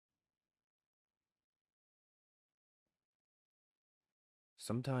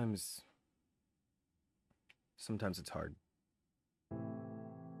Sometimes, sometimes it's hard.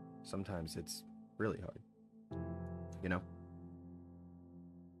 Sometimes it's really hard. You know?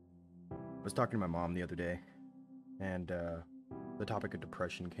 I was talking to my mom the other day, and the topic of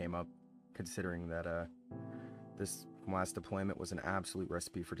depression came up, considering that this last deployment was an absolute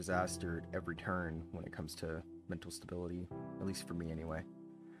recipe for disaster at every turn when it comes to mental stability, at least for me anyway.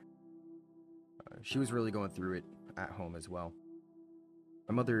 She was really going through it at home as well.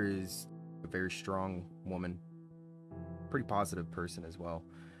 My mother is a very strong woman, pretty positive person as well.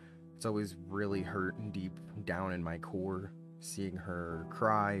 It's always really hurt deep down in my core seeing her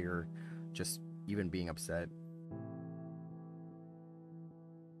cry or just even being upset.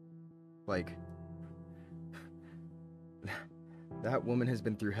 Like, that woman has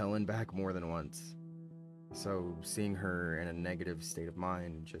been through hell and back more than once. So seeing her in a negative state of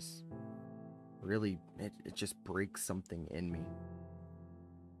mind just really, it just breaks something in me.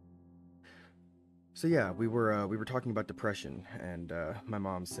 So yeah, we were talking about depression, and my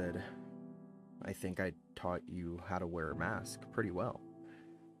mom said, "I think I taught you how to wear a mask pretty well."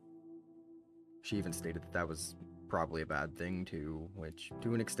 She even stated that that was probably a bad thing too, which,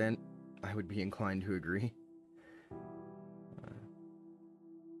 to an extent, I would be inclined to agree. Uh,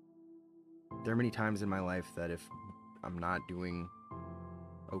 there are many times in my life that if I'm not doing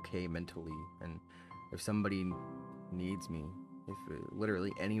okay mentally, and if somebody needs me, if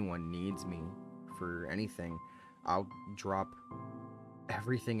literally anyone needs me for anything, I'll drop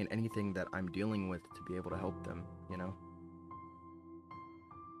everything and anything that I'm dealing with to be able to help them, you know?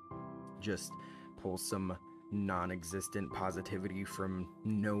 Just pull some non-existent positivity from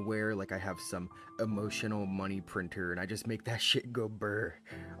nowhere, like I have some emotional money printer and I just make that shit go burr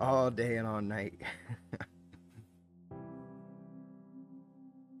all day and all night.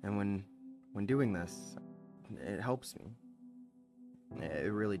 And when doing this, it helps me.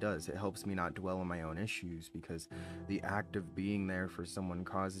 It really does. It helps me not dwell on my own issues because the act of being there for someone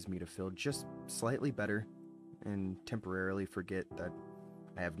causes me to feel just slightly better and temporarily forget that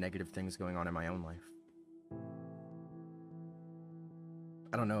I have negative things going on in my own life.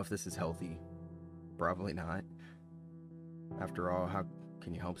 I don't know if this is healthy. Probably not. After all, how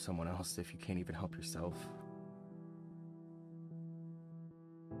can you help someone else if you can't even help yourself?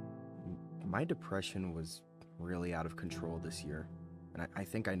 My depression was really out of control this year, and I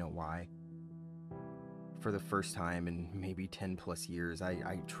think I know why. For the first time in maybe 10 plus years,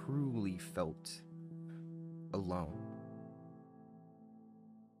 I truly felt alone.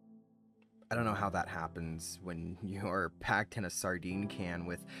 I don't know how that happens when you are packed in a sardine can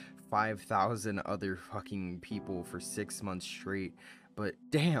with 5,000 other fucking people for 6 months straight, but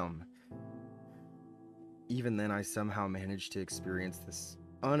damn, even then I somehow managed to experience this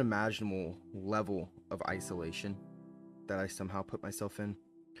unimaginable level of isolation that I somehow put myself in.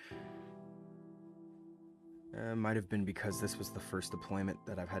 Might have been because this was the first deployment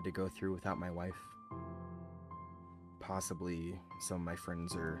that I've had to go through without my wife. Possibly some of my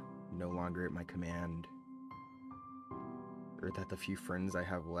friends are no longer at my command, or that the few friends I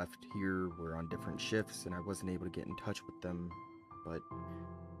have left here were on different shifts and I wasn't able to get in touch with them. But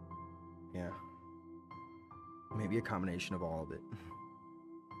yeah, maybe a combination of all of it.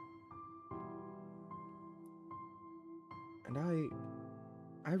 And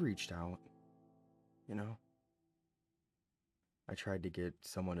I reached out, you know. I tried to get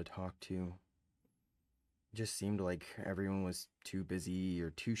someone to talk to. It just seemed like everyone was too busy or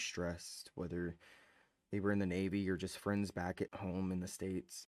too stressed, whether they were in the Navy or just friends back at home in the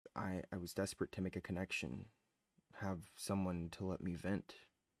States. I was desperate to make a connection, have someone to let me vent,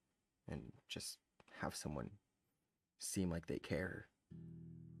 and just have someone seem like they care.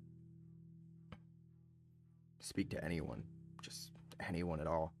 Speak to anyone, just anyone at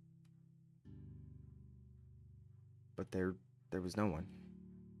all. But there was no one.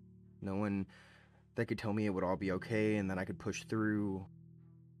 No one that could tell me it would all be okay and that I could push through.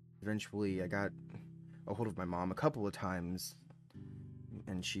 Eventually, I got a hold of my mom a couple of times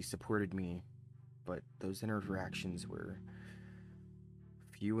and she supported me, but those interactions were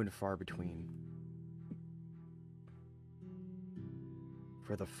few and far between.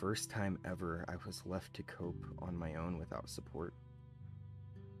 For the first time ever, I was left to cope on my own without support.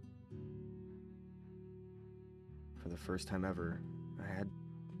 For the first time ever, I had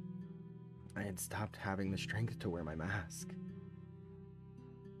I had stopped having the strength to wear my mask.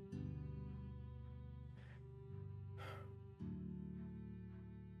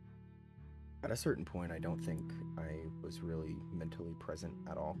 At a certain point, I don't think I was really mentally present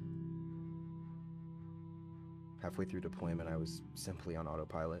at all. Halfway through deployment, I was simply on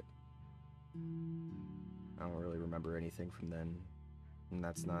autopilot. I don't really remember anything from then. And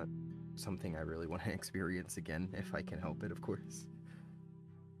that's not something I really want to experience again, if I can help it, of course.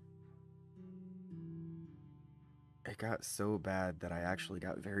 It got so bad that I actually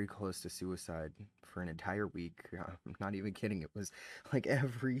got very close to suicide for an entire week. I'm not even kidding. It was like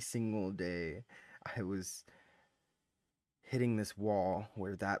every single day I was hitting this wall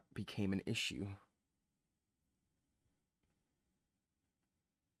where that became an issue.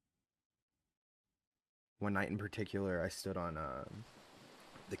 One night in particular, I stood on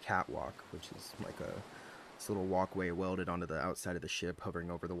the catwalk, which is like this little walkway welded onto the outside of the ship, hovering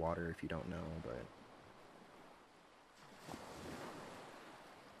over the water, if you don't know. But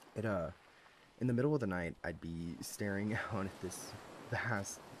it in the middle of the night, I'd be staring out at this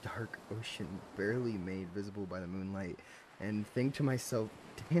vast, dark ocean, barely made visible by the moonlight, and think to myself,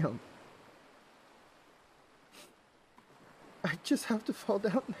 damn, I just have to fall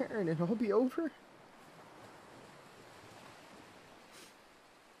down there and it'll all be over.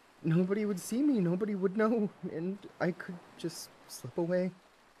 Nobody would see me, nobody would know, and I could just slip away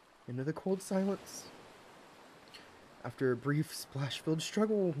into the cold silence. After a brief splash-filled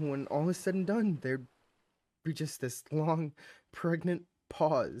struggle, when all is said and done, there'd be just this long, pregnant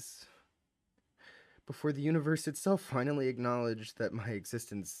pause before the universe itself finally acknowledged that my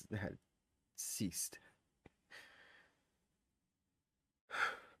existence had ceased.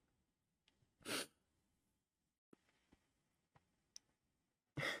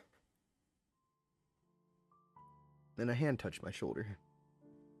 Then a hand touched my shoulder.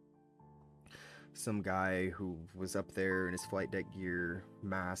 Some guy who was up there in his flight deck gear,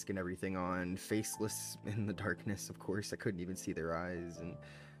 mask and everything on, faceless in the darkness, of course. I couldn't even see their eyes, and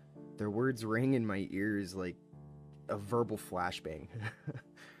their words rang in my ears like a verbal flashbang.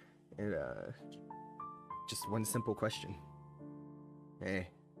 And, just one simple question. Hey,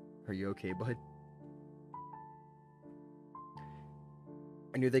 are you okay, bud?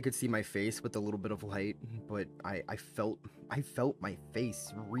 I knew they could see my face with a little bit of light, but I felt my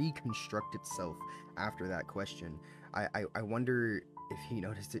face reconstruct itself after that question. I wonder if he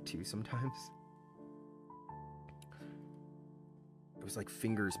noticed it too sometimes. It was like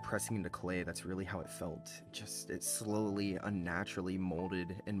fingers pressing into clay. That's really how it felt. It slowly, unnaturally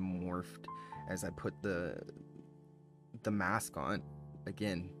molded and morphed as I put the mask on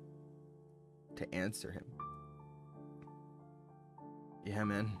again to answer him. Yeah,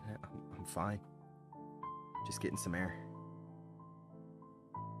 man, I'm fine. Just getting some air.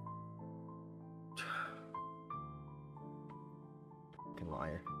 Fucking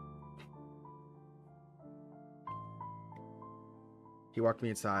liar. He walked me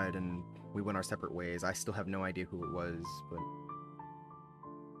inside and we went our separate ways. I still have no idea who it was, but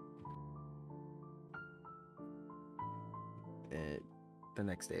the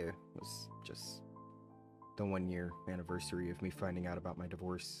next day was just the 1-year anniversary of me finding out about my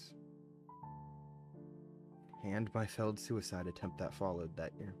divorce and my failed suicide attempt that followed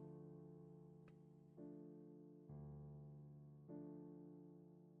that year.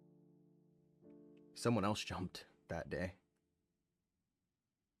 Someone else jumped that day.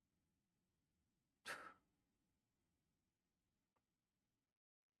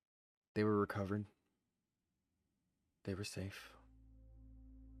 They were recovered. They were safe.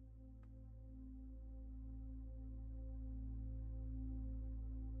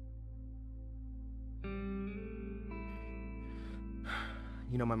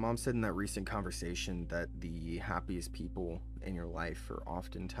 You know, my mom said in that recent conversation that the happiest people in your life are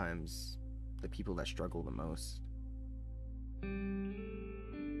oftentimes the people that struggle the most.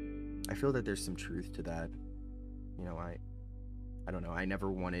 I feel that there's some truth to that. You know, I don't know, I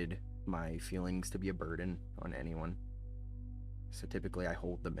never wanted my feelings to be a burden on anyone. So typically I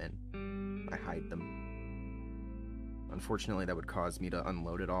hold them in. I hide them. Unfortunately, that would cause me to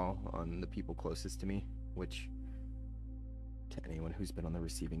unload it all on the people closest to me, which, to anyone who's been on the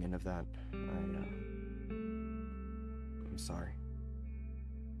receiving end of that, I'm sorry.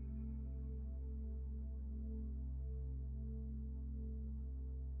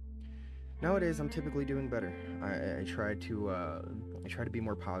 Nowadays, I'm typically doing better. I try to be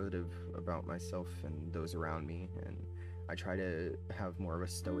more positive about myself and those around me, and I try to have more of a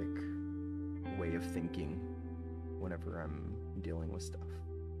stoic way of thinking whenever I'm dealing with stuff.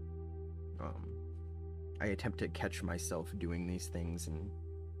 I attempt to catch myself doing these things and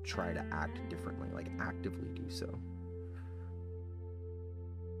try to act differently, like actively do so.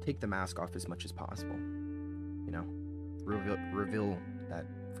 Take the mask off as much as possible, you know, reveal that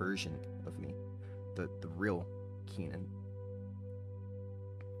version of me, the real Keenan.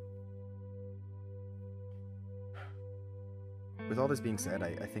 With all this being said,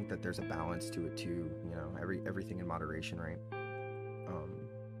 I think that there's a balance to it too, you know, everything in moderation, right?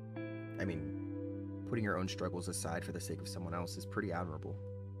 I mean, putting your own struggles aside for the sake of someone else is pretty admirable.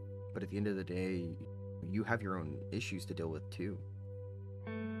 But at the end of the day, you have your own issues to deal with too.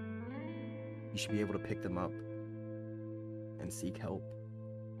 You should be able to pick them up and seek help.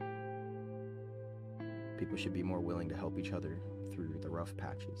 People should be more willing to help each other through the rough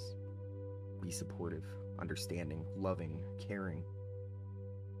patches. Be supportive, understanding, loving, caring.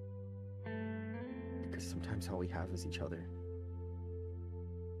 Because sometimes all we have is each other.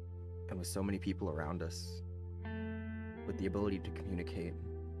 And with so many people around us, with the ability to communicate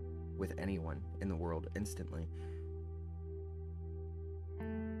with anyone in the world instantly,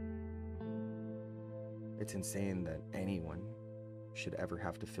 it's insane that anyone should ever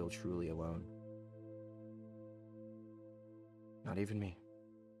have to feel truly alone. Not even me.